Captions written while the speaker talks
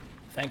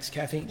Thanks,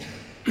 Kathy.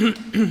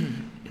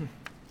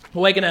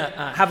 We're going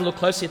to have a look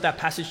closely at that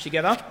passage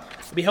together.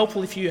 It'd be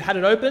helpful if you had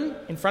it open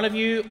in front of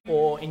you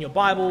or in your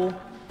Bible,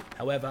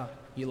 however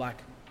you like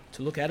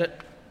to look at it.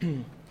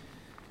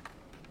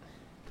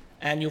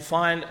 And you'll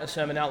find a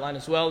sermon outline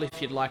as well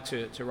if you'd like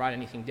to write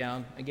anything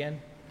down,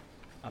 again,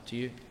 up to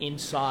you,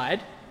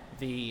 inside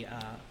the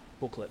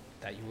booklet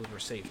that you would have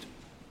received.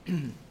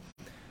 And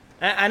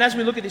as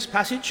we look at this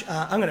passage,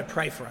 I'm going to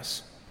pray for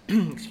us.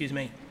 Excuse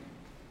me.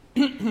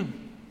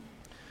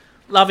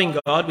 Loving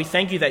God, we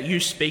thank you that you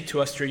speak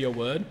to us through your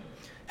word.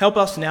 Help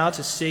us now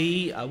to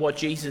see what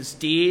Jesus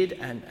did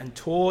and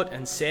taught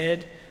and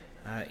said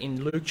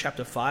in Luke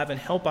chapter 5, and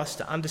help us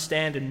to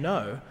understand and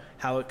know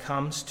how it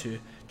comes to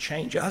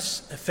change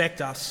us,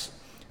 affect us,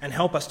 and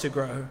help us to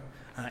grow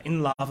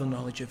in love and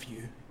knowledge of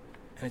you.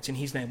 And it's in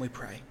his name we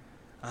pray.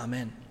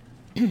 Amen.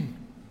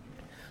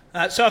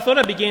 So I thought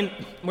I'd begin.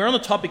 We're on the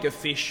topic of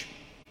fish.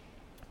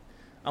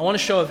 I want a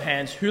show of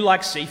hands. Who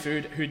likes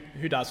seafood?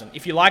 Who doesn't?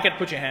 If you like it,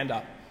 put your hand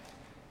up.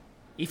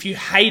 If you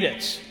hate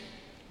it,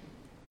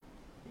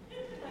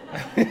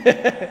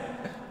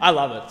 I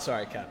love it.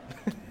 Sorry, Kat.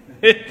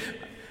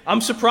 I'm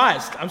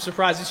surprised.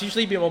 It's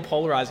usually a bit more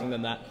polarizing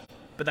than that,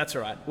 but that's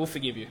all right. We'll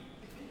forgive you.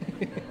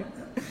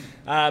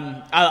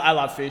 I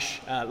love fish.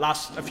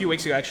 A few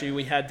weeks ago, actually,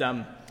 we had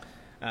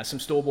some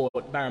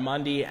store-bought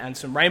barramundi and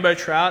some rainbow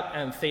trout,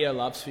 and Theo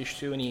loves fish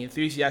too, and he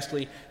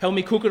enthusiastically helped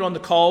me cook it on the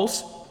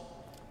coals.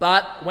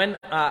 But when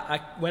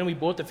we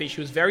bought the fish,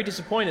 he was very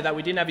disappointed that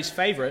we didn't have his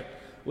favourite,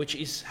 which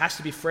has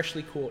to be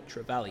freshly caught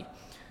trevally.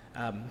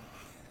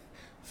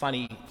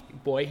 Funny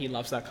boy, he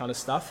loves that kind of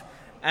stuff.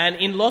 And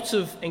in lots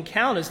of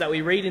encounters that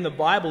we read in the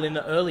Bible, in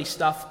the early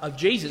stuff of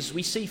Jesus,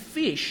 we see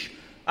fish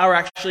are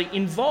actually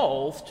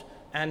involved,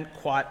 and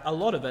quite a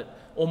lot of it,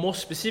 or more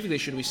specifically,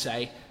 should we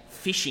say,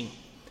 fishing.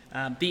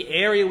 The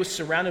area was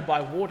surrounded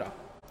by water.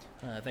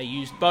 They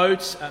used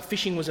boats.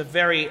 Fishing was a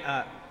very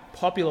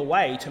popular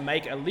way to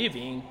make a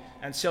living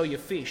and sell your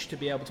fish to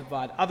be able to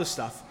provide other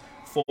stuff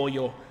for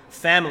your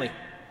family.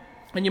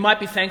 And you might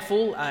be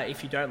thankful,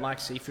 if you don't like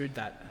seafood,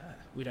 that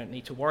we don't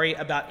need to worry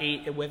about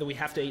whether we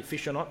have to eat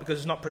fish or not, because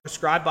it's not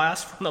prescribed by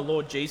us from the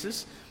Lord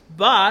Jesus.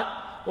 But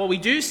what we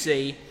do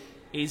see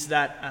is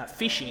that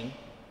fishing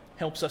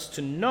helps us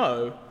to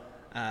know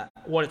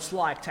what it's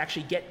like to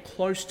actually get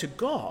close to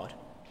God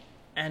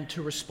and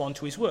to respond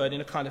to his word in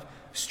a kind of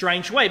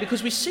strange way,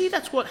 because we see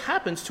that's what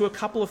happens to a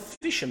couple of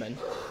fishermen.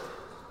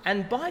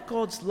 And by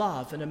God's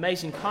love and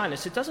amazing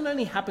kindness, it doesn't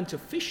only happen to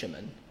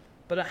fishermen,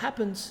 but it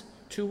happens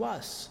to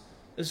us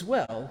as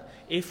well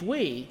if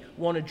we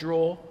want to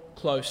draw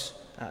close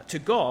to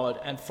God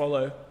and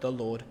follow the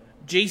Lord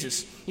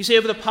Jesus. You see,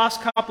 over the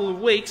past couple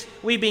of weeks,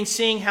 we've been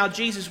seeing how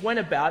Jesus went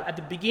about at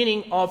the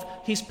beginning of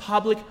his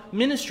public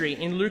ministry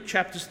in Luke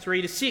chapters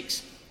 3 to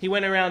 6. He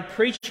went around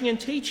preaching and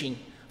teaching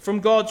from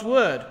God's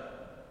word.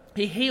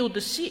 He healed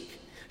the sick.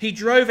 He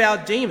drove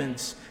out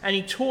demons, and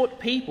he taught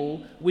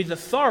people with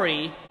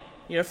authority,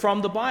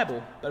 from the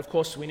Bible. But of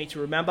course, we need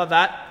to remember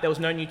that there was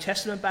no New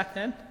Testament back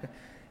then.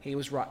 He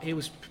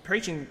was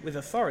preaching with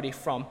authority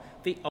from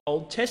the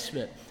Old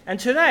Testament. And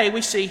today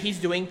we see he's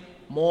doing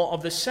more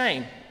of the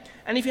same.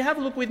 And if you have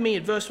a look with me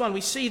at verse 1,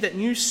 we see that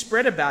news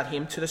spread about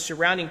him to the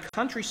surrounding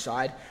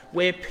countryside,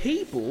 where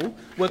people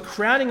were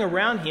crowding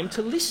around him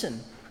to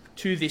listen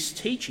to this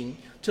teaching,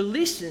 to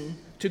listen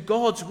to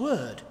God's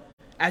word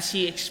as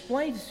he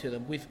explained it to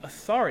them with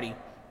authority.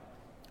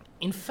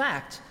 In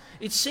fact,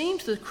 it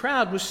seems the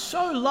crowd was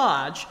so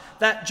large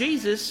that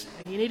Jesus,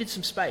 he needed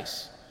some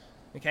space.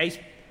 Okay,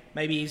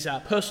 maybe his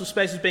personal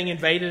space was being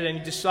invaded and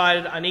he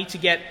decided, I need to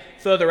get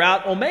further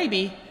out, or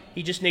maybe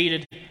he just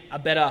needed a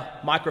better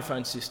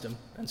microphone system,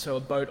 and so a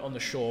boat on the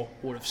shore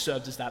would have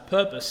served as that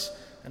purpose,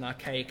 an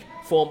archaic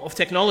form of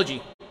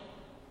technology.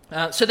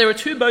 So there were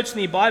two boats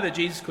nearby that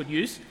Jesus could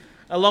use,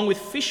 along with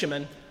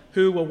fishermen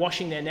who were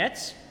washing their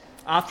nets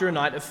after a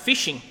night of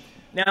fishing.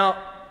 Now,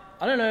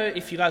 I don't know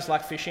if you guys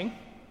like fishing.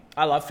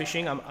 I love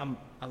fishing.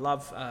 I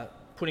love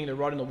putting the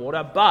rod in the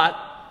water, but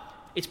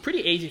it's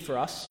pretty easy for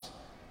us.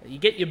 You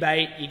get your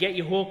bait, you get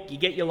your hook, you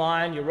get your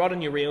line, your rod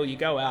and your reel, you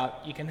go out,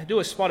 you can do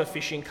a spot of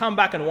fishing, come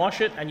back and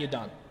wash it, and you're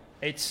done.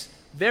 It's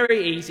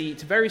very easy,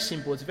 it's very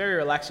simple, it's very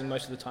relaxing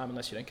most of the time,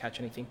 unless you don't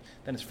catch anything,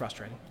 then it's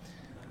frustrating.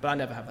 But I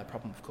never have that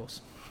problem, of course.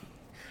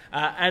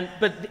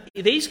 But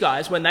these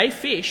guys, when they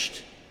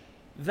fished,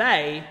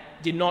 they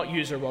did not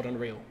use a rod and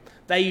reel.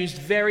 They used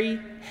very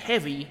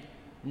heavy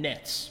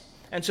nets.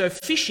 And so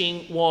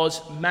fishing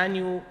was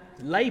manual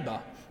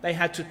labour. They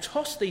had to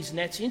toss these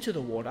nets into the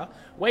water,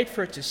 wait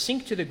for it to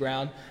sink to the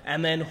ground,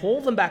 and then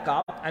haul them back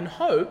up and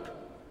hope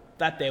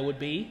that there would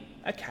be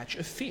a catch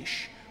of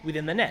fish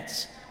within the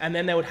nets. And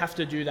then they would have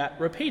to do that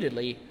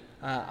repeatedly,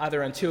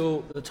 either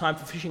until the time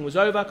for fishing was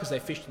over, because they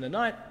fished in the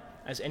night,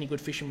 as any good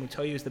fisherman will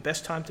tell you is the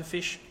best time to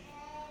fish.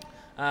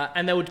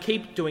 And they would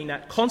keep doing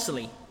that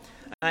constantly.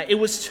 It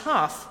was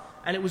tough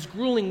and it was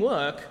grueling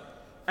work,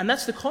 And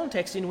that's the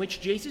context in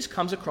which Jesus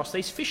comes across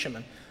these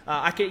fishermen.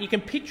 You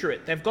can picture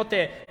it. They've got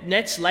their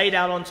nets laid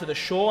out onto the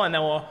shore and they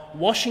were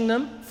washing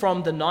them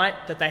from the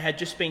night that they had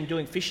just been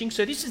doing fishing.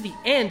 So this is the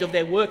end of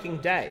their working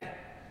day.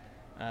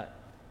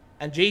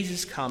 And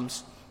Jesus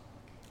comes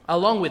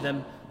along with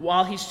them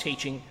while he's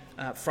teaching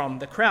from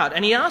the crowd.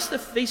 And he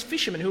asked these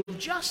fishermen who have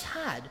just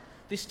had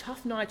this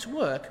tough night's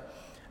work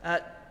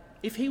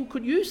if he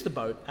could use the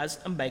boat as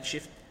a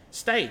makeshift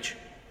stage.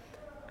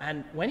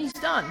 And when he's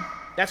done,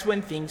 that's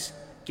when things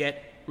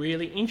get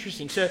really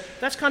interesting. So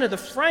that's kind of the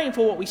frame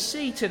for what we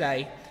see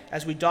today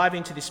as we dive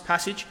into this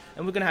passage.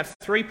 And we're going to have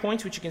 3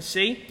 points which you can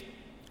see.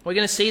 We're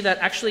going to see that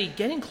actually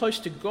getting close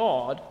to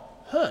God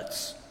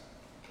hurts.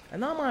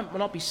 And that might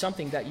not be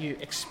something that you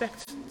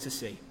expect to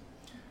see.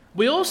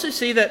 We also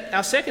see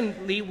that,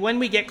 secondly, when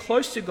we get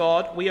close to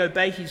God, we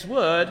obey his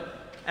word,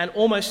 and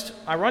almost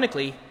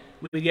ironically,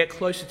 we get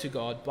closer to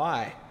God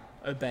by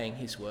obeying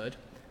his word.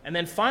 And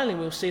then finally,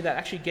 we'll see that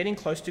actually getting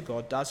close to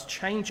God does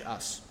change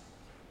us.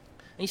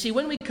 And you see,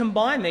 when we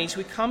combine these,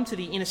 we come to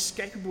the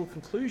inescapable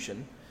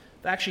conclusion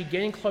that actually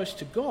getting close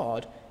to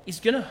God is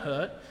going to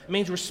hurt. It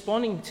means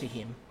responding to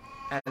him,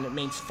 and it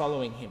means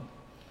following him.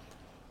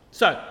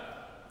 So,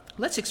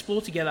 let's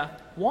explore together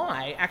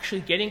why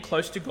actually getting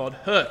close to God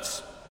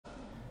hurts.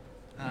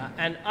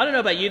 And I don't know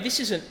about you, this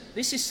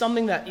is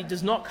something that it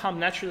does not come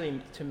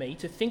naturally to me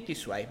to think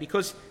this way,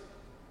 because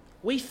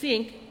we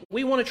think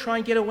we want to try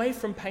and get away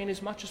from pain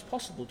as much as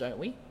possible, don't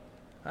we?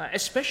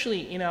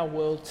 Especially in our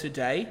world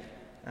today,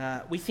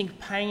 we think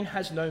pain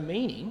has no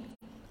meaning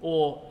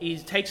or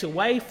takes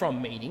away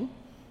from meaning,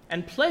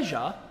 and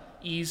pleasure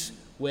is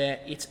where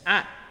it's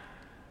at.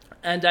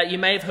 And you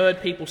may have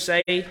heard people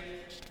say,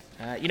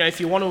 if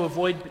you want to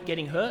avoid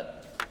getting hurt,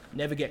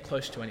 never get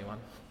close to anyone.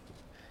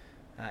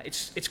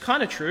 It's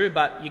kind of true,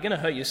 but you're going to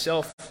hurt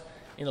yourself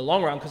in the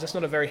long run because that's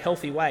not a very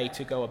healthy way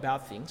to go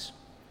about things.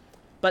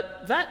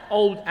 But that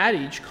old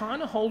adage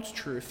kind of holds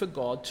true for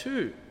God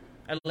too,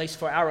 at least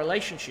for our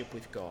relationship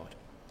with God.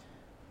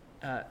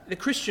 The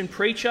Christian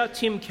preacher,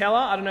 Tim Keller,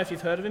 I don't know if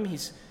you've heard of him,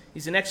 he's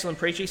an excellent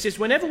preacher. He says,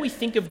 whenever we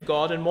think of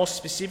God, and more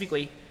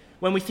specifically,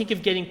 when we think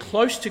of getting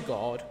close to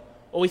God,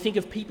 or we think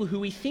of people who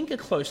we think are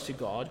close to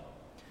God,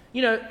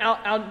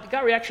 our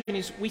gut reaction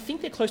is we think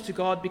they're close to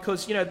God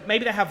because,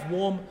 maybe they have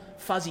warm,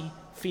 fuzzy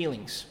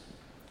feelings.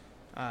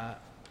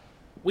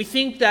 We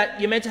think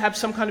that you're meant to have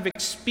some kind of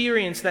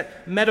experience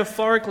that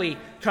metaphorically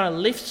kind of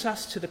lifts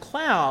us to the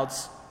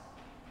clouds,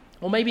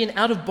 or maybe an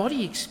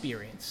out-of-body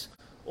experience,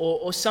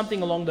 or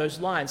something along those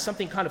lines,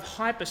 something kind of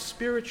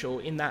hyper-spiritual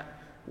in that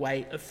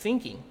way of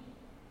thinking.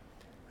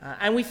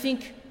 And we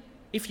think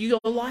if your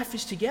life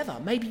is together,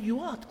 maybe you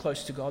are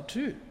close to God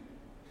too.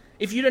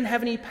 If you don't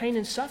have any pain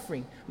and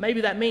suffering,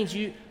 maybe that means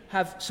you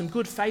have some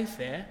good faith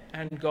there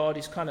and God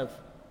is kind of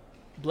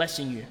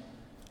blessing you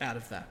out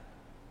of that.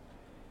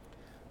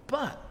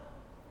 But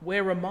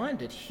we're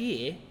reminded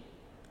here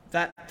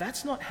that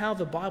that's not how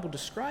the Bible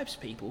describes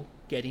people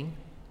getting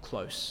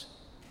close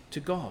to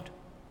God.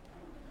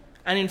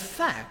 And in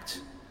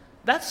fact,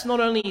 that's not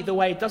only the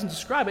way it doesn't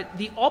describe it,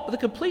 the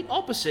complete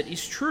opposite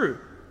is true.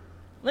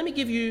 Let me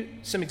give you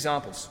some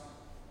examples.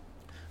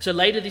 So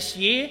later this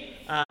year,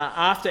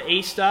 after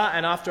Easter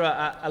and after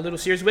a little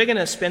series, we're going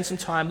to spend some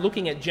time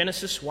looking at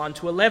Genesis 1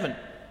 to 11.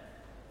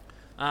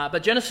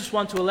 But Genesis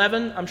 1 to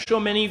 11, I'm sure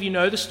many of you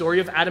know the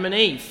story of Adam and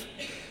Eve.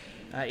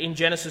 In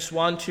Genesis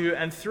 1, 2,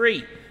 and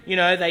 3.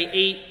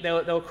 They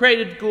were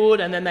created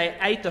good, and then they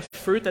ate the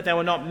fruit that they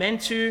were not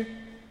meant to.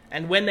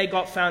 And when they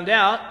got found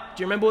out,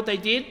 do you remember what they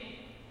did?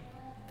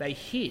 They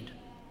hid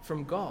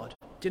from God,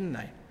 didn't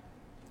they?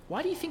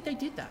 Why do you think they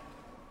did that?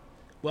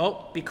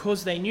 Well,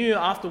 because they knew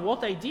after what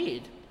they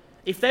did,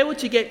 if they were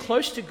to get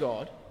close to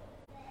God,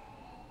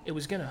 it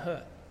was going to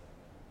hurt.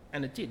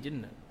 And it did,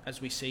 didn't it?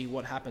 As we see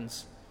what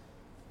happens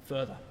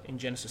further in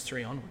Genesis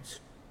 3 onwards.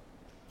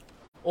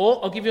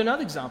 Or I'll give you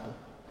another example.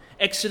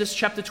 Exodus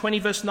chapter 20,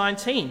 verse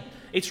 19.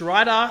 It's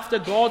right after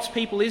God's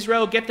people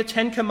Israel get the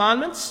 10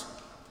 Commandments.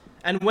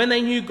 And when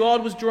they knew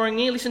God was drawing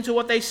near, listen to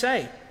what they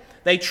say.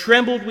 They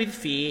trembled with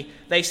fear.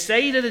 They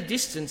stayed at a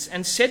distance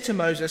and said to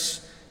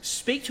Moses,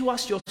 "Speak to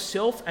us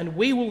yourself and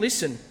we will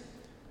listen.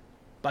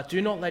 But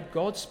do not let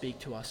God speak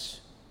to us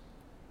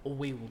or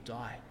we will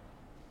die."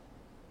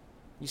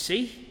 You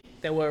see,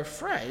 they were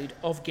afraid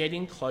of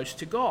getting close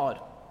to God.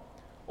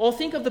 Or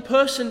think of the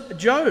person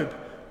Job,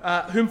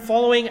 whom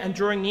following and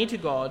drawing near to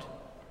God,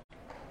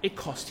 it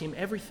cost him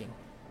everything.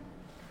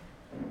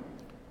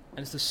 And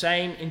it's the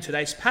same in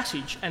today's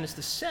passage, and it's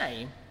the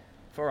same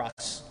for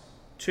us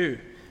too.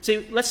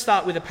 See, let's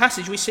start with the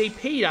passage. We see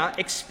Peter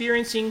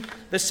experiencing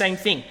the same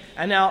thing.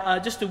 And now,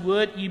 just a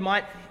word,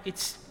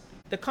 it's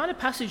the kind of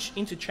passage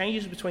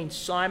interchanges between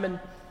Simon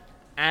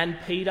and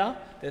Peter.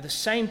 They're the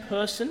same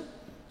person.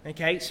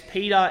 Okay, so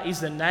Peter is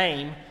the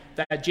name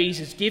that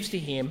Jesus gives to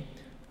him,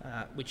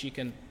 which you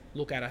can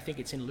look at. I think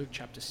it's in Luke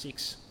chapter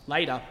 6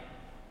 later,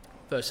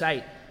 verse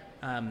 8.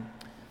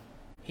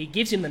 He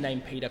gives him the name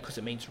Peter because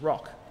it means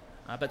rock.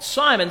 But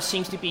Simon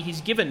seems to be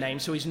his given name,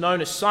 so he's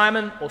known as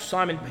Simon or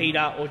Simon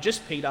Peter or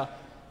just Peter.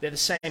 They're the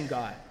same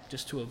guy.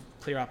 just to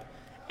clear up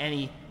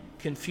any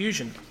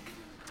confusion.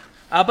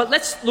 But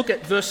let's look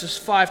at verses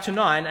 5 to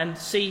 9 and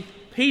see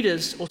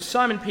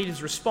Simon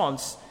Peter's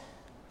response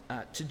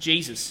to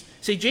Jesus.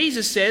 See,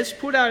 Jesus says,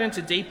 put out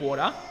into deep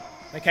water,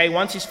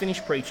 once he's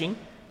finished preaching,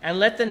 and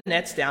let the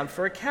nets down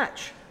for a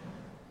catch.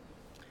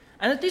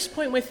 And at this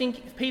point,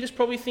 Peter's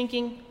probably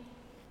thinking,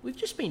 we've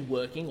just been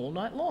working all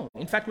night long.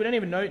 In fact, we don't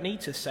even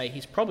need to say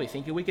he's probably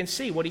thinking. We can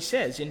see what he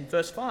says in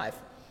verse 5.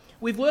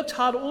 We've worked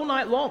hard all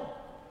night long.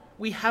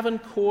 We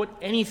haven't caught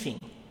anything.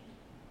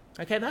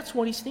 That's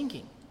what he's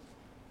thinking.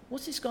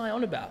 What's this guy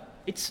on about?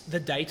 It's the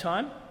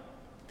daytime.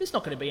 There's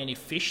not going to be enough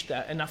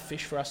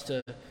fish for us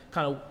to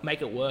kind of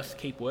make it worth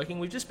keep working.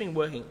 We've just been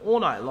working all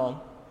night long.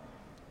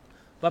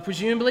 But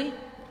presumably,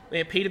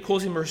 Peter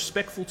calls him a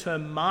respectful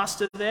term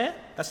master there.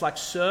 That's like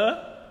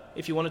sir,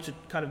 if you wanted to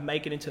kind of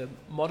make it into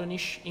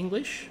modernish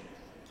English.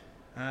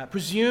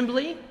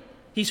 Presumably,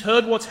 he's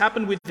heard what's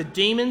happened with the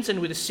demons and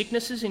with the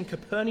sicknesses in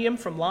Capernaum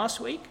from last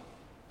week.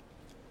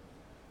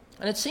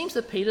 And it seems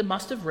that Peter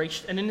must have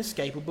reached an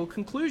inescapable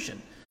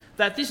conclusion,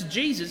 that this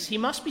Jesus, he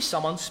must be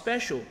someone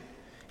special.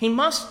 He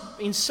must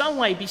in some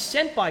way be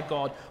sent by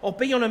God, or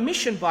be on a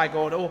mission by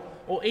God,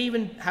 or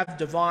even have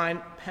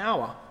divine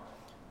power.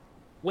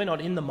 We're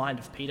not in the mind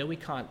of Peter. We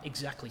can't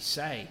exactly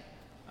say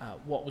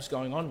what was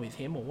going on with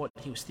him or what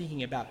he was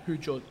thinking about who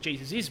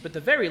Jesus is. But at the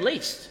very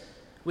least,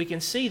 we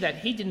can see that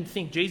he didn't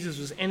think Jesus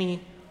was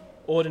any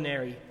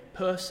ordinary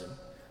person.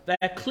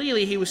 That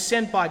clearly he was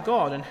sent by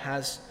God and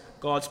has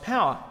God's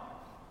power.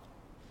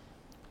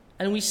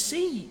 And we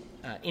see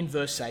in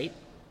verse 8,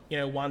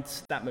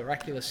 once that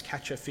miraculous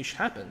catch of fish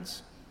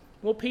happens,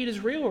 what Peter's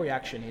real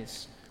reaction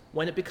is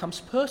when it becomes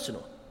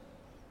personal.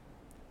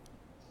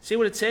 See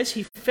what it says?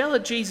 He fell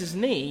at Jesus'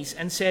 knees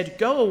and said,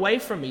 "Go away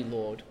from me,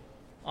 Lord.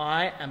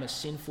 I am a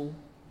sinful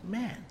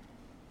man."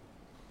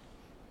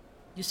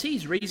 You see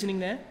his reasoning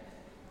there?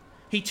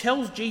 He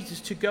tells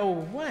Jesus to go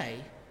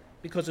away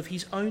because of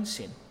his own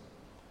sin.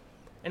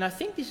 And I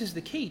think this is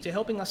the key to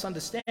helping us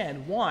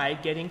understand why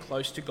getting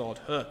close to God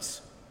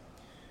hurts.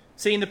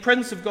 See, in the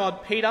presence of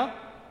God, Peter,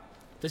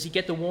 does he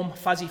get the warm,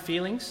 fuzzy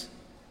feelings?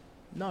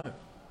 No.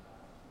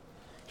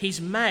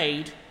 He's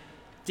made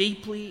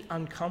deeply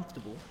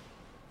uncomfortable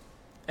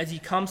as he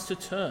comes to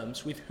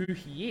terms with who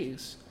he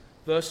is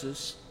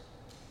versus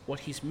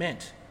what he's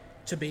meant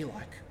to be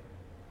like.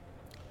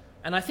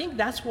 And I think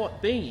that's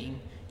what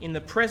being in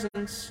the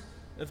presence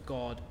of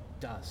God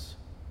does.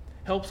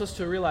 Helps us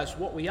to realize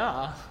what we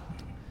are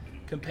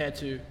compared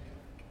to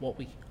what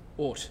we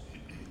ought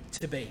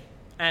to be.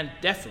 And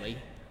definitely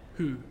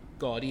who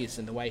God is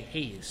and the way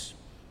he is.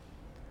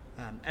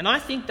 And I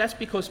think that's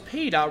because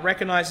Peter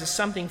recognizes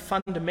something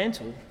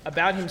fundamental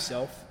about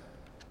himself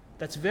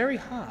that's very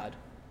hard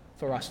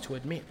for us to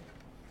admit.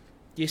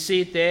 You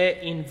see it there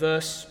in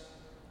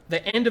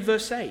the end of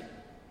verse 8.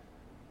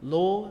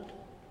 Lord,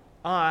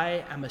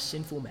 I am a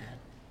sinful man.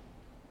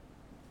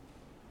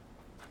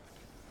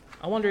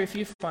 I wonder if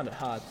you find it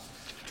hard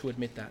to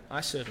admit that.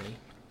 I certainly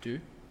do.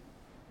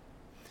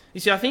 You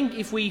see, I think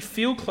if we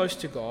feel close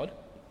to God,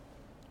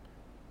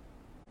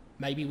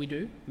 maybe we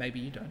do, maybe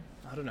you don't,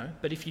 I don't know.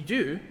 But if you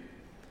do,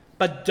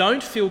 but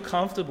don't feel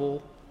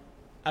comfortable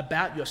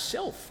about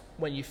yourself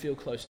when you feel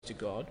close to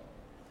God,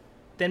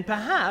 then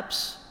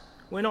perhaps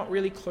we're not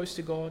really close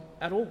to God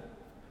at all.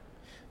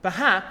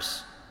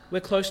 Perhaps we're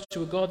close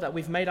to a God that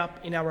we've made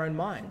up in our own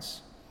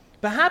minds.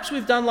 Perhaps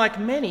we've done like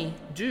many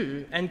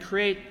do and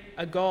create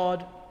a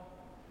God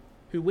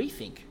who we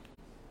think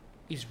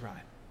is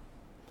right.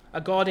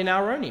 A God in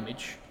our own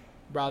image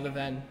rather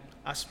than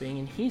us being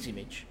in his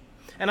image.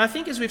 And I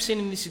think as we've seen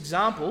in this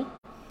example,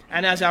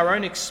 and as our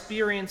own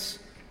experience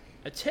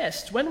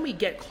attests, when we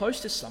get close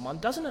to someone,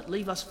 doesn't it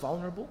leave us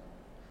vulnerable?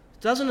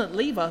 Doesn't it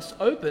leave us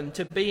open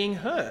to being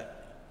hurt?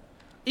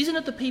 Isn't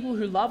it the people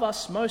who love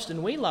us most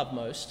and we love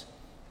most,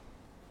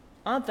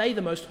 aren't they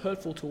the most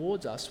hurtful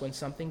towards us when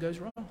something goes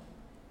wrong?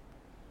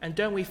 And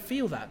don't we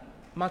feel that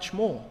much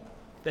more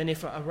than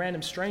if a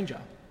random stranger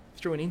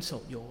threw an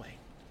insult your way?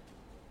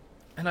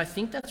 And I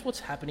think that's what's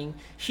happening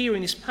here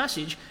in this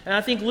passage, and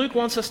I think Luke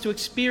wants us to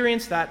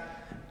experience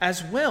that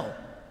as well.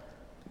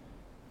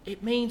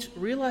 It means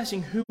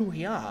realizing who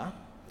we are,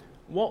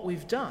 what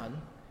we've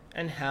done,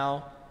 and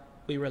how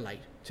we relate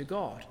to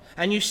God.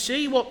 And you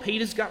see what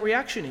Peter's gut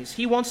reaction is.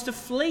 He wants to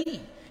flee.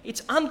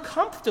 It's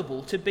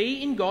uncomfortable to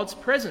be in God's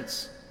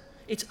presence.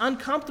 It's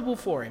uncomfortable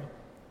for him.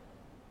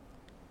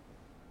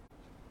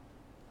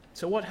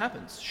 So what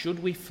happens?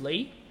 Should we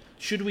flee?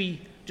 Should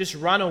we just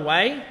run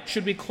away?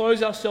 Should we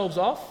close ourselves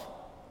off?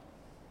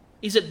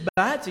 Is it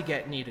bad to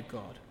get near to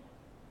God?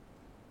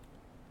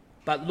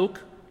 But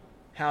look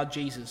how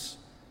Jesus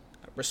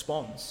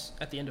responds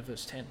at the end of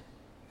verse 10.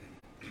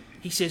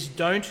 He says,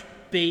 "Don't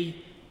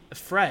be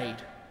afraid.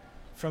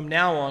 From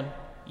now on,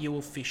 you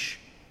will fish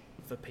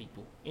for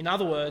people." In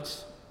other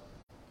words,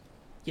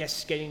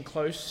 yes, getting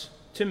close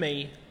to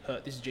me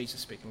hurts. This is Jesus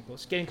speaking, of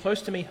course. Getting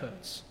close to me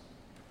hurts.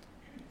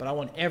 But I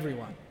want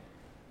everyone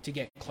to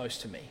get close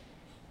to me.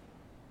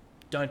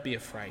 Don't be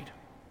afraid.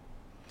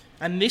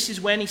 And this is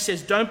when he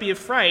says, don't be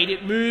afraid.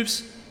 It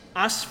moves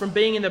us from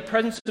being in the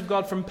presence of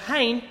God from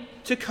pain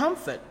to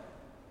comfort.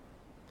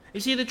 You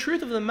see, the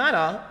truth of the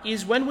matter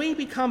is when we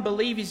become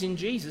believers in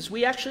Jesus,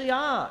 we actually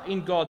are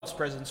in God's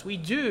presence. We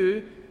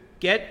do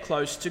get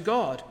close to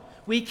God.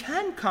 We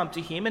can come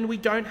to him and we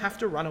don't have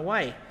to run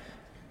away.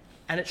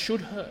 And it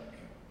should hurt.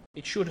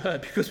 It should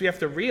hurt because we have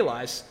to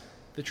realize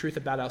the truth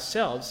about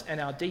ourselves and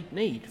our deep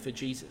need for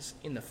Jesus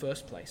in the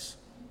first place.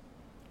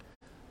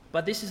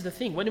 But this is the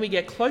thing. When we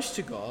get close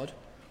to God,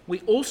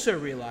 we also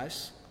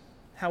realize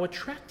how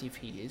attractive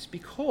he is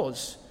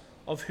because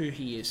of who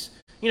he is.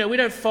 We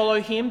don't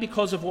follow him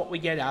because of what we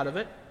get out of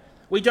it.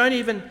 We don't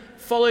even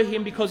follow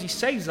him because he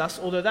saves us,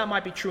 although that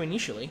might be true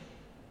initially.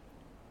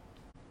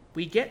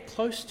 We get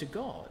close to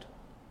God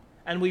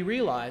and we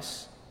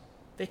realize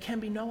there can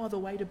be no other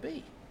way to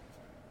be.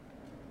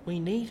 We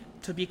need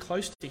to be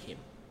close to him.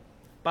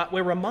 But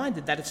we're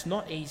reminded that it's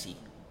not easy.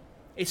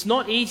 It's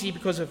not easy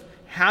because of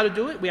how to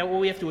do it, what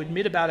we have to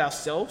admit about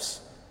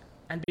ourselves,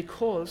 and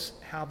because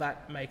how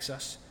that makes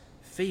us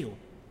feel.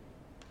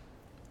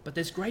 But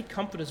there's great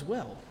comfort as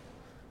well,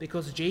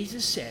 because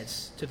Jesus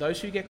says to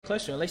those who get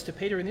close to him, at least to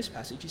Peter in this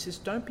passage, he says,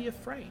 don't be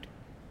afraid.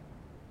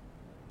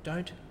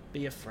 Don't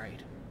be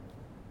afraid.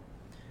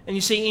 And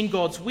you see, in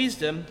God's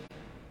wisdom,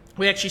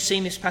 we actually see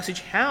in this passage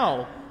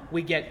how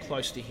we get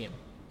close to him.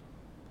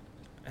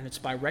 And it's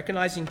by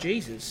recognizing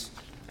Jesus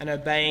and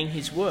obeying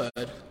his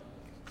word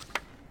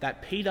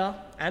that Peter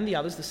and the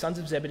others, the sons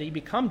of Zebedee,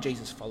 become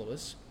Jesus'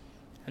 followers.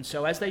 And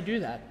so as they do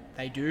that,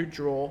 they do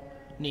draw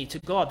near to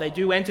God. They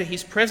do enter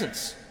his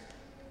presence.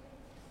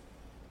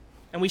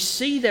 And we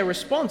see their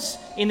response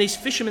in these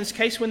fishermen's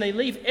case when they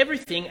leave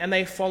everything and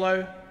they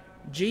follow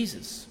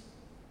Jesus.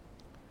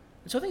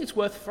 And so I think it's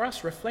worth for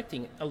us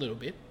reflecting a little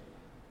bit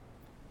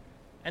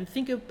and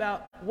think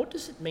about what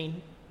does it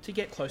mean to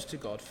get close to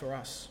God for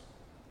us?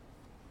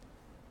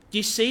 Do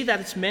you see that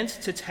it's meant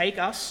to take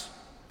us?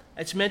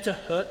 It's meant to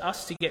hurt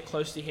us to get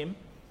close to him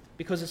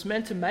because it's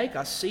meant to make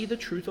us see the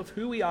truth of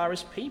who we are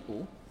as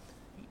people,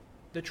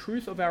 the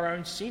truth of our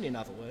own sin, in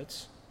other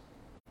words.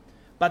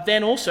 But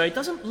then also, it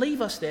doesn't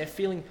leave us there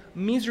feeling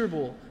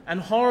miserable and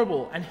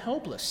horrible and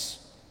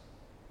helpless.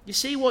 You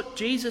see what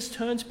Jesus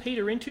turns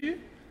Peter into?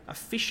 A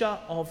fisher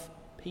of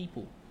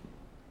people.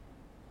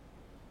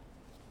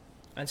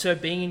 And so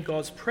being in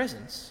God's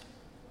presence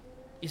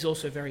is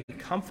also very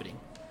comforting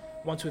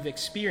once we've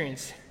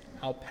experienced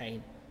our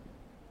pain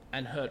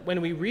and hurt.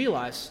 When we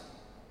realize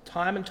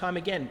time and time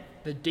again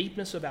the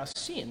deepness of our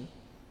sin,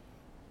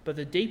 but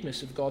the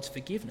deepness of God's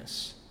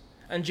forgiveness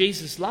and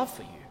Jesus' love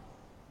for you,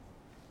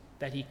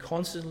 that he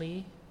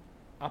constantly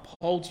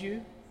upholds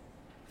you,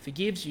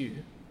 forgives you,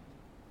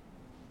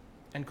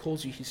 and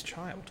calls you his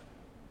child.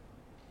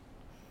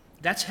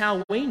 That's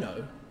how we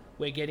know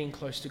we're getting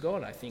close to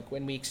God, I think,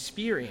 when we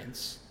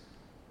experience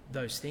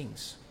those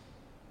things.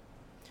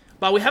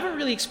 But we haven't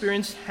really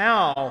experienced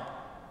how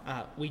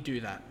we do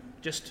that,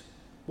 just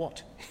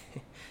what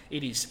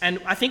it is. And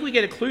I think we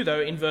get a clue,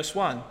 though, in verse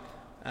 1.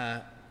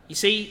 You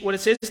see what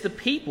it says? The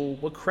people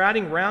were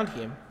crowding around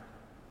him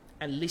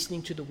and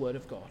listening to the word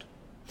of God.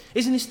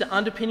 Isn't this the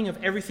underpinning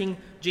of everything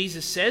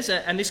Jesus says?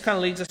 And this kind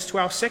of leads us to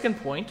our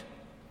second point,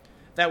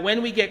 that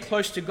when we get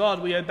close to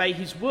God, we obey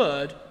his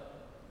word,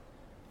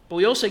 but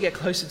we also get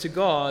closer to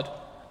God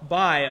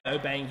by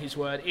obeying his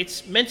word.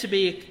 It's meant to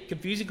be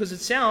confusing because it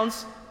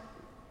sounds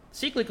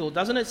cyclical,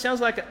 doesn't it? It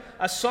sounds like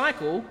a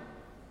cycle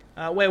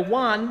where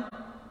one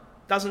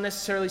doesn't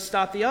necessarily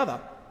start the other.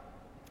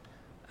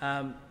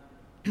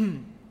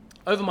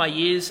 Over my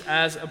years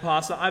as a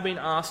pastor, I've been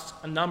asked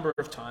a number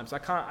of times,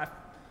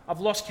 I've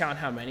lost count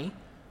how many,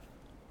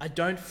 I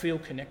don't feel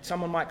connected.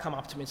 Someone might come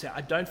up to me and say, I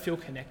don't feel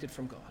connected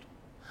from God.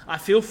 I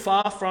feel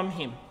far from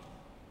him.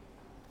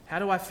 How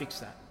do I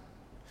fix that?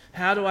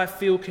 How do I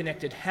feel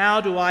connected?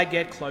 How do I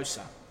get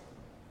closer?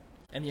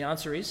 And the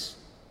answer is,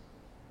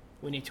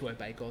 we need to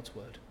obey God's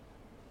word.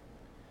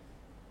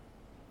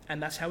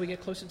 And that's how we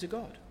get closer to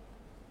God.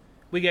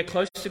 We get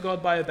closer to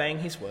God by obeying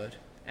his word,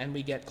 and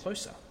we get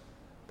closer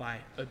by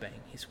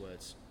obeying his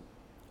words.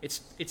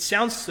 It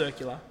sounds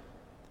circular,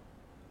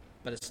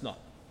 but it's not.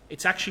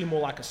 It's actually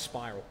more like a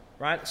spiral,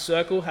 right? A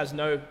circle has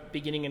no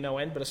beginning and no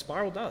end, but a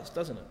spiral does,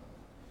 doesn't it?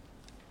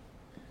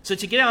 So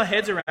to get our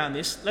heads around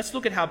this, let's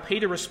look at how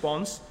Peter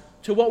responds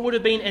to what would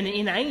have been an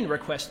inane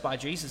request by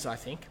Jesus, I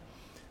think.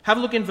 Have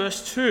a look in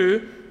verse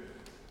 2,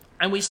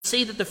 and we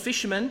see that the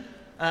fishermen,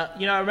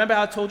 remember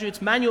how I told you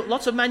it's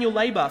lots of manual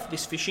labour for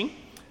this fishing,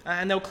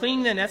 and they were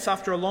cleaning their nets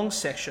after a long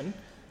session.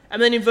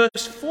 And then in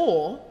verse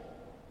 4,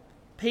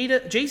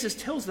 Jesus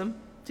tells them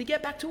to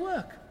get back to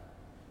work.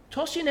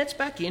 Toss your nets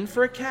back in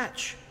for a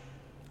catch.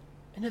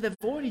 They've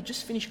already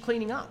just finished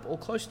cleaning up, or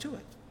close to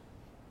it.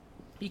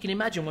 You can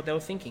imagine what they were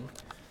thinking.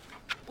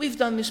 We've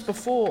done this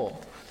before.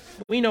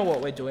 We know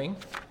what we're doing.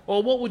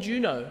 Or what would you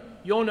know?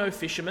 You're no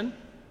fisherman.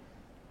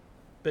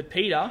 But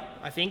Peter,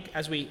 I think,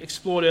 as we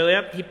explored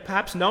earlier, he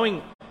perhaps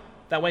knowing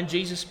that when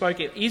Jesus spoke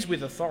it is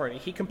with authority,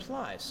 he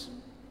complies.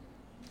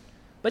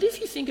 But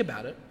if you think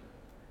about it,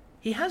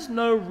 he has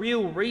no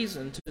real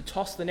reason to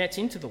toss the nets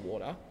into the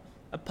water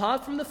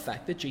apart from the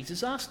fact that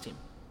Jesus asked him.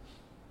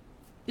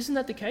 Isn't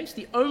that the case?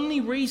 The only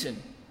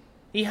reason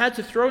he had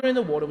to throw it in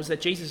the water was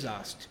that Jesus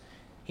asked.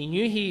 He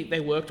knew they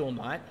worked all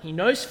night. He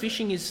knows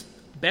fishing is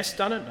best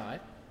done at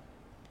night.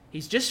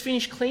 He's just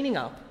finished cleaning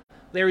up.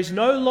 There is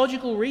no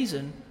logical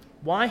reason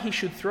why he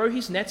should throw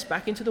his nets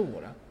back into the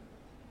water,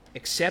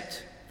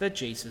 except that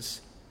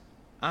Jesus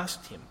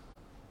asked him.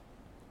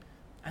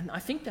 And I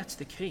think that's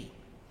the key.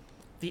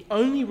 The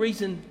only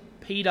reason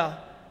Peter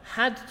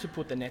had to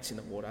put the nets in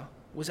the water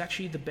was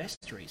actually the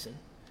best reason.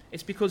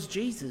 It's because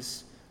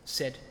Jesus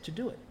said to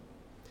do it.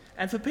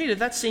 And for Peter,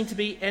 that seemed to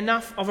be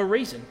enough of a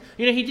reason.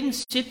 He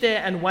didn't sit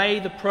there and weigh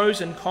the pros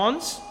and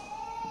cons.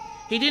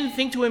 He didn't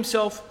think to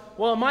himself,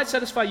 well, it might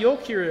satisfy your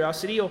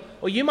curiosity,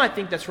 or you might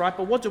think that's right,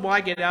 but what do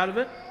I get out of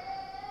it?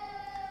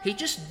 He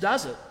just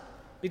does it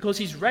because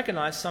he's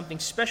recognized something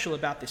special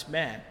about this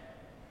man,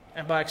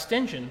 and by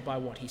extension, by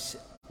what he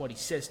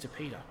says to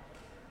Peter.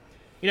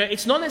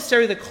 It's not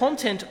necessarily the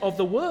content of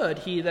the word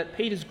here that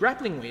Peter's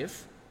grappling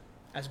with,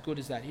 as good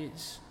as that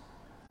is,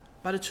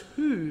 but it's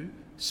who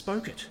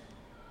spoke it.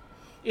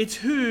 It's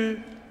who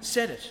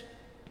said it.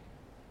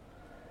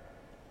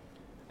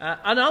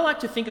 And I like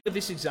to think of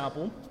this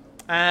example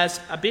as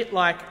a bit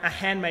like a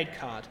handmade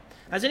card.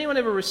 Has anyone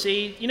ever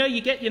received,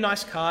 you get your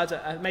nice cards,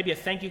 maybe a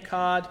thank you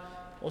card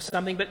or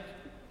something, but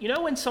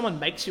when someone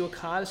makes you a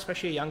card,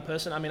 especially a young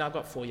person, I've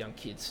got 4 young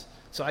kids,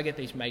 so I get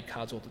these made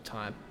cards all the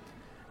time.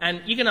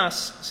 And you can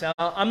ask Sal,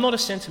 I'm not a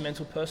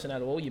sentimental person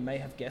at all, you may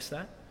have guessed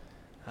that.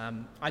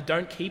 I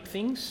don't keep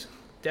things,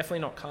 definitely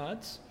not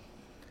cards.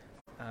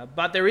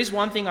 But there is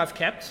one thing I've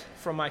kept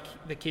from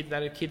the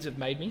kids have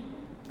made me.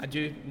 I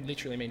do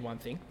literally mean one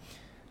thing.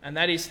 And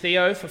that is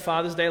Theo for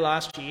Father's Day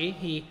last year.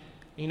 He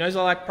knows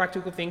I like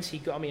practical things. He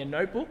got me a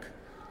notebook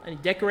and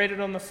he decorated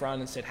it on the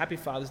front and said, Happy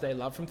Father's Day,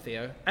 love from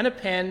Theo. And a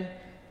pen,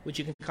 which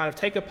you can kind of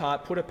take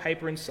apart, put a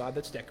paper inside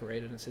that's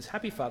decorated and says,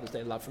 Happy Father's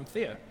Day, love from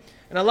Theo.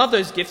 And I love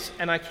those gifts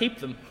and I keep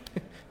them.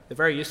 They're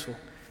very useful.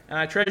 And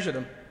I treasure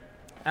them.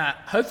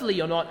 Hopefully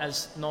you're not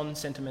as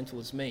non-sentimental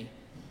as me.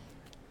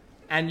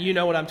 And you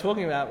know what I'm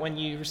talking about when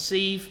you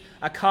receive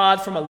a card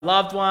from a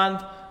loved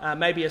one,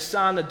 maybe a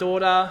son, a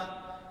daughter,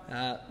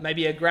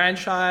 maybe a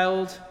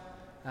grandchild,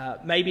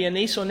 maybe a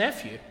niece or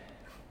nephew.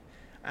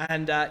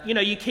 And,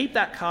 you keep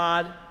that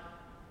card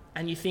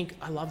and you think,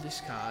 I love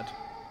this card.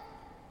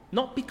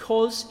 Not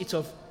because it's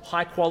of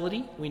high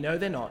quality, we know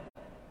they're not.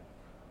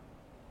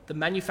 The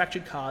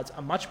manufactured cards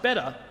are much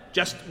better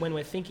just when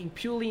we're thinking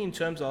purely in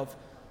terms of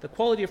the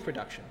quality of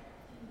production.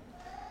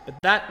 But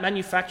that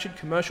manufactured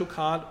commercial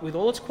card, with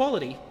all its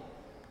quality,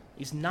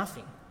 is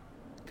nothing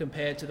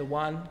compared to the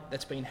one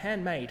that's been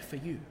handmade for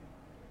you.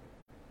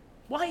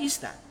 Why is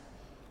that?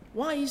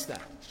 Why is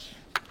that?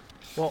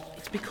 Well,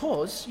 it's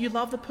because you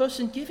love the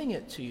person giving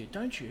it to you,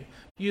 don't you?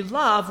 You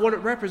love what it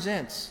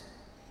represents.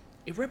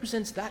 It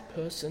represents that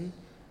person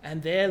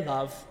and their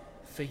love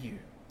for you.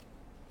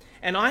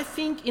 And I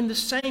think in the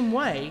same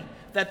way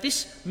that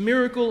this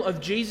miracle of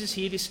Jesus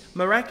here, this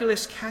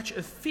miraculous catch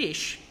of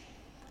fish,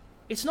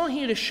 it's not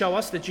here to show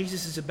us that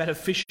Jesus is a better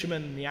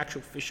fisherman than the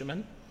actual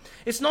fisherman.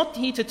 It's not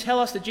here to tell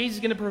us that Jesus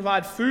is going to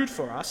provide food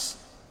for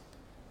us.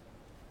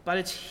 But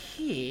it's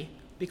here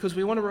because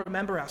we want to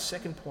remember our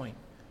second point.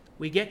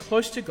 We get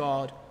close to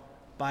God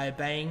by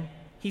obeying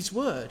his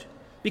word,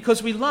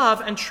 because we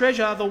love and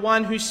treasure the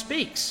one who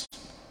speaks.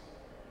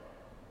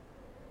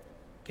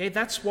 Okay,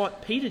 that's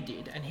what Peter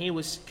did, and he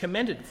was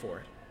commended for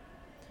it.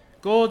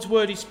 God's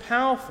word is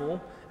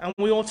powerful, and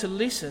we ought to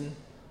listen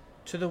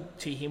to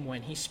him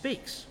when he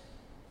speaks.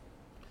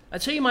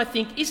 And so you might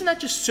think, isn't that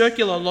just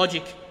circular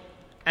logic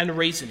and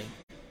reasoning?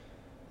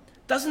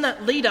 Doesn't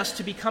that lead us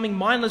to becoming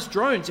mindless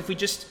drones if we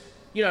just,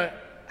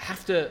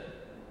 have to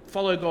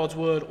follow God's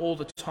word all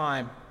the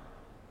time?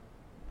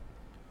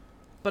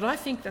 But I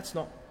think that's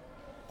not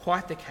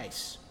quite the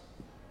case.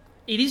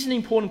 It is an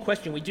important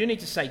question. We do need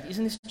to say,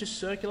 isn't this just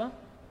circular?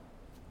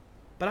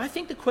 But I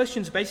think the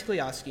question is basically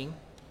asking,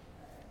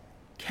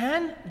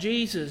 can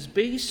Jesus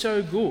be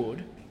so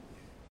good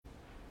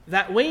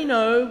that we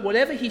know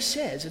whatever he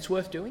says, it's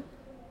worth doing?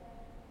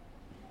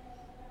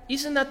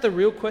 Isn't that the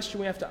real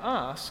question we have to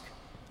ask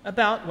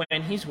about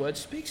when his word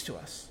speaks to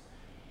us?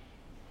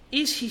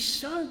 Is he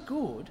so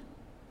good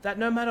that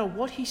no matter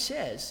what he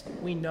says,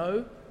 we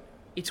know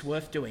it's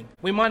worth doing?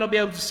 We might not be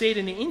able to see it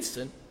in the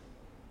instant,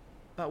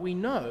 but we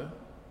know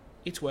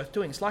it's worth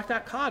doing. It's like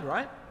that card,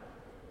 right?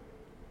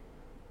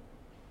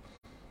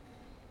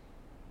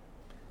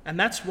 And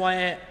that's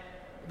why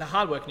the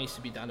hard work needs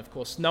to be done, of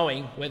course,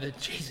 knowing whether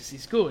Jesus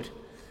is good.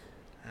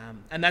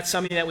 And that's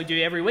something that we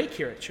do every week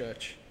here at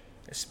church,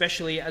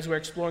 especially as we're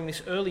exploring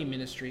this early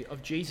ministry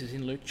of Jesus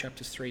in Luke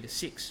chapters 3 to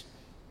 6.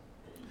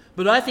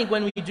 But I think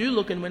when we do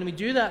look and when we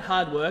do that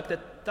hard work,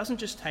 that doesn't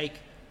just take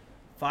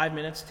 5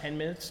 minutes, 10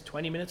 minutes,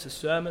 20 minutes, a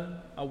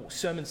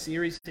sermon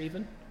series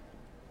even.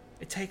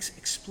 It takes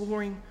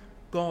exploring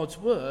God's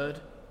word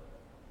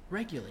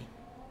regularly.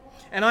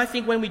 And I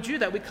think when we do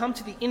that, we come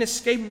to the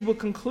inescapable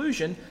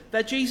conclusion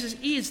that Jesus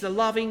is the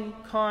loving,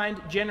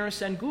 kind,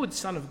 generous, and good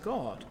Son of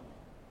God.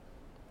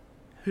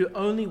 who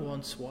only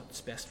wants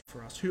what's best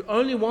for us, who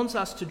only wants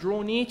us to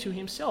draw near to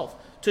himself,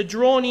 to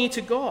draw near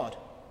to God.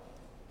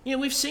 You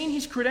know, we've seen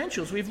his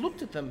credentials. We've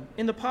looked at them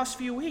in the past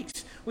few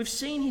weeks. We've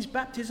seen his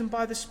baptism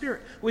by the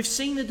Spirit. We've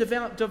seen the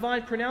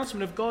divine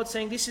pronouncement of God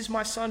saying, "This is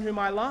my Son whom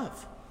I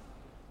love."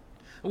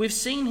 We've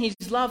seen his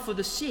love for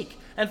the sick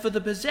and for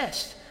the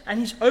possessed, and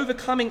his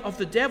overcoming of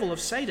the devil, of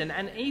Satan,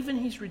 and even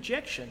his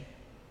rejection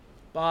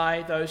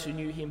by those who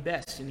knew him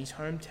best in his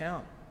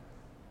hometown.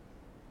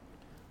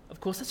 Of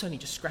course, that's only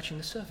just scratching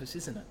the surface,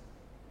 isn't it?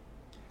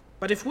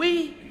 But if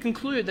we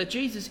conclude that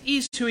Jesus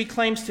is who he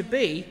claims to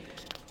be,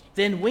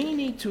 then we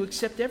need to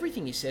accept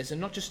everything he says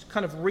and not just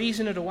kind of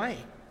reason it away.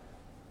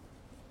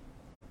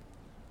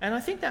 And I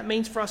think that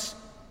means for us,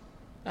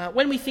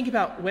 when we think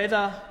about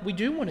whether we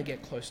do want to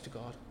get close to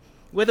God,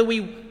 whether we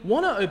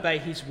want to obey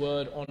his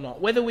word or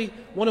not, whether we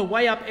want to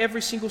weigh up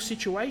every single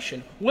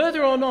situation,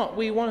 whether or not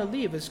we want to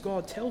live as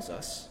God tells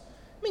us,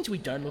 it means we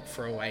don't look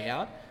for a way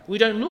out. We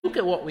don't look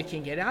at what we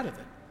can get out of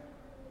it.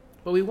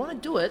 But we want to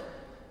do it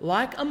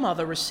like a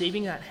mother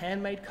receiving that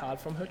handmade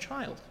card from her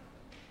child.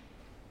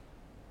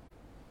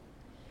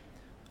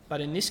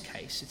 But in this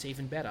case, it's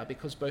even better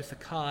because both the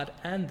card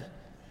and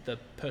the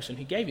person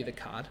who gave you the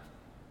card,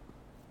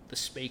 the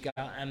speaker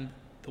and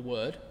the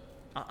word,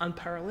 are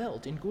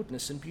unparalleled in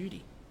goodness and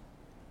beauty.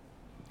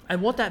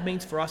 And what that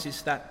means for us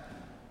is that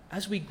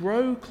as we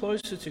grow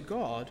closer to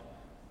God,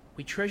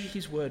 we treasure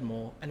his word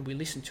more and we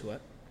listen to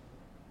it.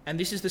 And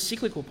this is the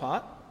cyclical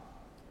part.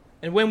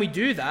 And when we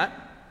do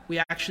that, we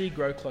actually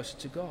grow closer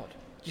to God.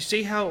 Do you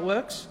see how it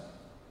works?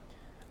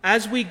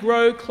 As we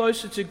grow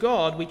closer to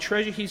God, we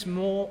treasure his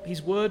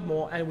word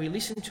more and we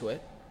listen to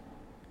it.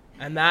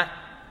 And that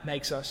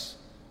makes us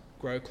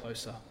grow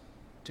closer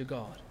to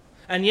God.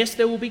 And yes,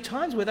 there will be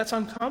times where that's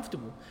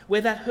uncomfortable,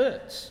 where that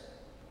hurts.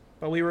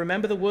 But we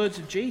remember the words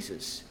of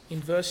Jesus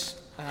in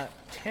verse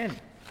 10.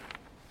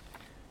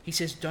 He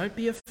says, "Don't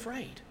be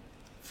afraid.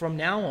 From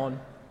now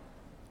on,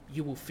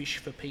 you will fish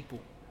for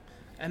people."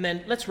 And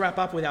then let's wrap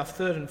up with our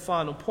third and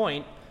final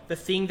point, the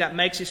thing that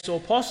makes this all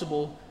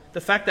possible,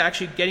 the fact that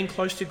actually getting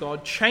close to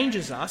God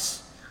changes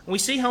us. And we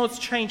see how it's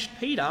changed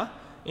Peter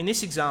in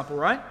this example,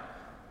 right?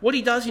 What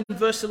he does in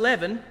verse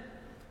 11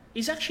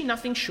 is actually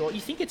nothing short.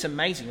 You think it's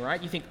amazing,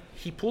 right? You think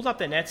he pulled up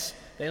their nets,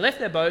 they left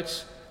their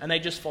boats, and they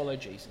just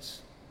followed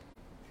Jesus.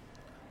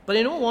 But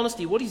in all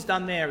honesty, what he's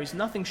done there is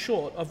nothing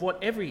short of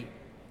what every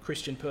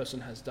Christian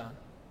person has done.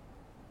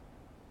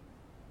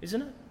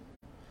 Isn't it?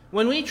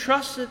 When we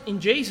trust in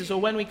Jesus,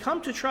 or when we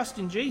come to trust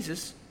in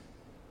Jesus,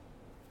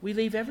 we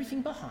leave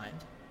everything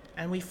behind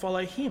and we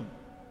follow him.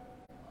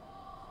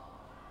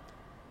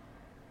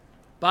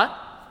 But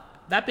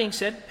that being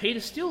said, Peter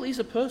still is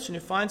a person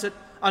who finds it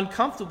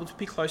uncomfortable to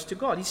be close to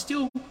God. He's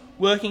still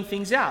working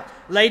things out.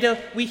 Later,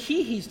 we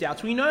hear his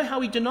doubts. We know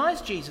how he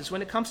denies Jesus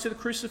when it comes to the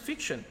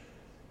crucifixion.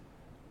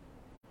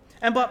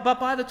 And but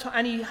by the time,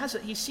 and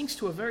he sinks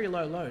to a very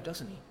low low,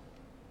 doesn't he?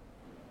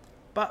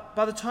 But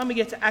by the time we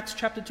get to Acts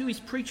chapter 2, he's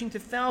preaching to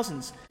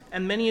thousands,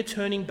 and many are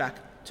turning back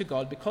to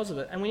God because of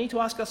it. And we need to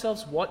ask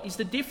ourselves, what is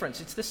the difference?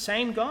 It's the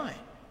same guy.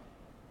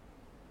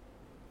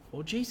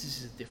 Well,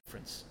 Jesus is the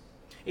difference.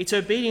 It's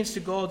obedience to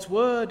God's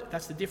word,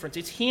 that's the difference.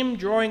 It's him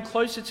drawing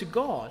closer to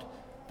God,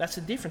 that's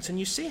the difference. And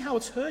you see how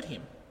it's hurt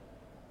him.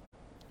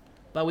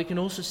 But we can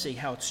also see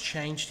how it's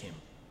changed him.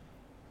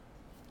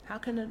 How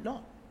can it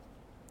not?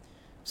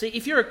 See,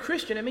 if you're a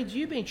Christian, it means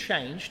you've been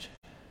changed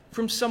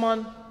from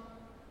someone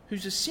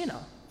who's a sinner,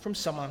 from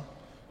someone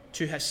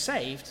who has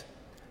saved,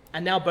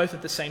 and now both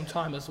at the same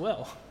time as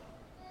well.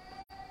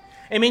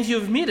 It means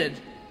you've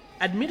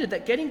admitted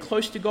that getting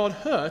close to God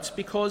hurts,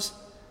 because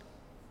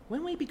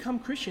when we become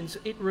Christians,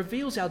 it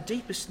reveals our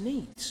deepest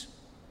needs.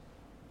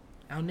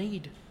 Our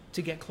need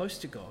to get close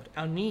to God,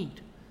 our need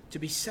to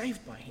be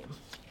saved by him.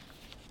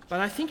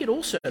 But I think it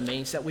also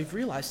means that we've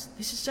realized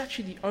this is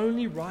actually the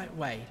only right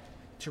way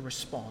to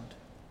respond,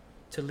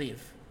 to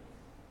live.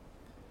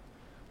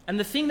 And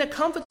the thing that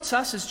comforts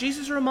us, as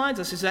Jesus reminds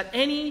us, is that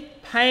any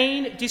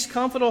pain,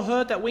 discomfort, or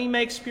hurt that we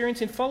may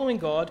experience in following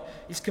God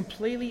is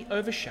completely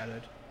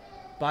overshadowed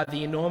by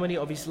the enormity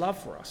of his love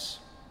for us.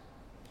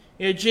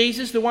 You know,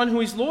 Jesus, the one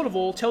who is Lord of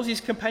all, tells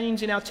his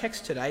companions in our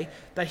text today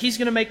that he's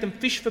going to make them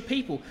fish for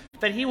people,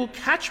 that he will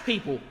catch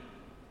people,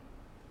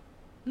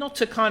 not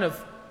to kind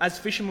of, as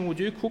fishermen will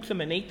do, cook them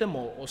and eat them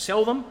or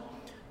sell them,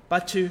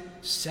 but to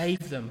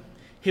save them.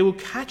 He will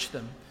catch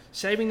them,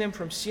 saving them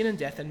from sin and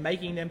death and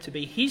making them to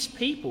be his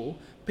people,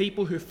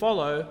 people who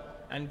follow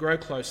and grow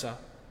closer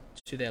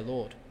to their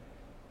Lord.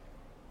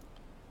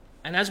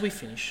 And as we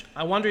finish,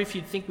 I wonder if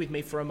you'd think with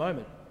me for a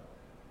moment.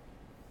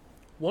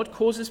 What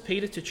causes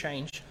Peter to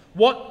change?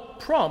 What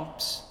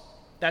prompts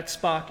that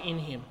spark in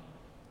him?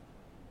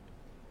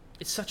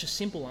 It's such a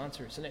simple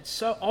answer, isn't it? It's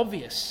so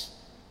obvious.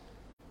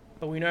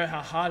 But we know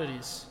how hard it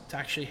is to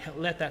actually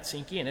let that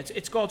sink in.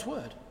 It's God's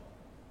word.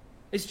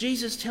 It's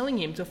Jesus telling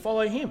him to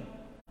follow him.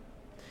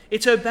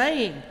 It's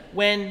obeying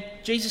when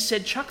Jesus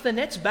said, chuck the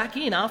nets back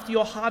in after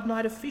your hard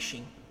night of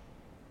fishing.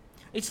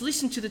 It's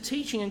listening to the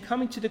teaching and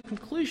coming to the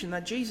conclusion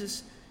that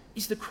Jesus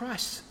is the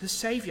Christ, the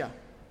Saviour.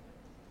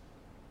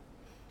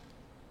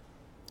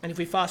 And if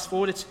we fast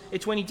forward,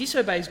 it's when he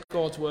disobeys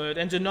God's word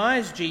and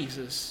denies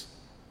Jesus.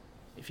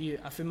 If you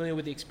are familiar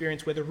with the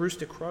experience where the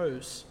rooster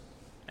crows,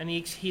 and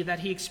that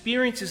he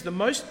experiences the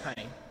most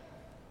pain.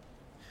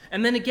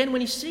 And then again,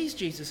 when he sees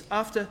Jesus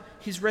after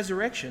his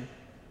resurrection,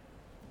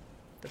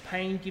 the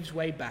pain gives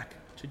way back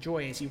to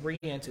joy as he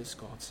re-enters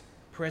God's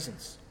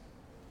presence.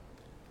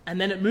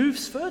 And then it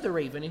moves further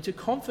even into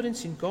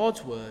confidence in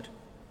God's word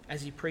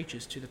as he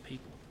preaches to the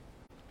people.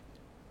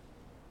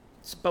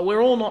 But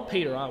we're all not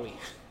Peter, are we?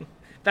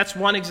 That's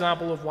one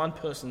example of one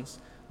person's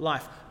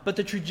life. But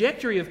the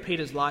trajectory of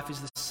Peter's life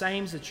is the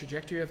same as the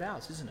trajectory of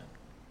ours, isn't it?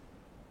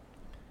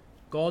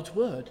 God's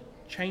word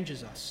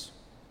changes us.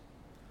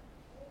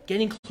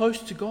 Getting close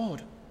to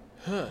God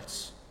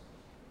hurts.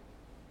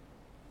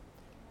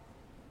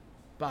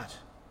 But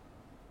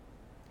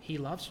he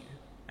loves you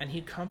and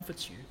he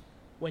comforts you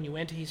when you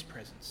enter his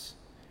presence,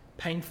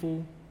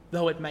 painful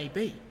though it may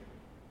be,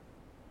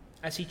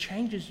 as he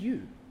changes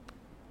you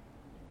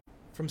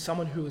from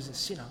someone who is a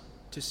sinner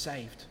to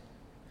saved,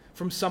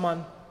 from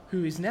someone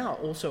who is now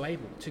also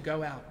able to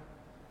go out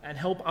and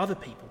help other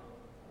people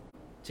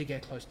to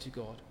get close to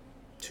God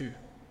too.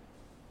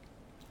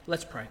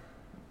 Let's pray.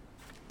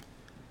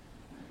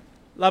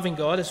 Loving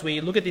God, as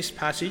we look at this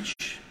passage,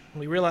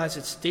 we realize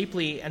it's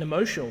deeply an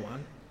emotional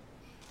one.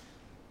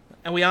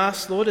 And we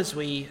ask, Lord, as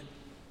we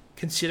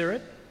consider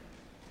it,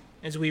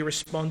 as we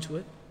respond to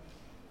it,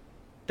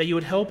 that you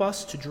would help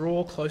us to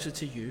draw closer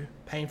to you,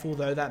 painful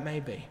though that may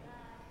be.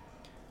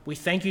 We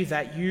thank you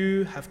that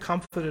you have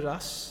comforted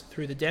us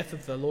through the death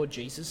of the Lord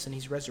Jesus and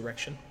his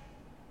resurrection.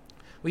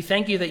 We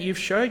thank you that you've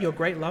showed your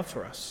great love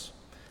for us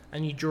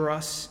and you draw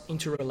us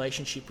into a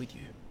relationship with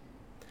you.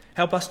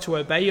 Help us to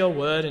obey your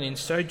word and in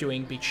so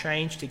doing be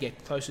changed to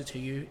get closer to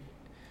you.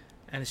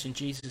 And it's in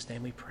Jesus'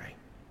 name we pray.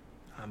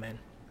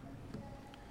 Amen.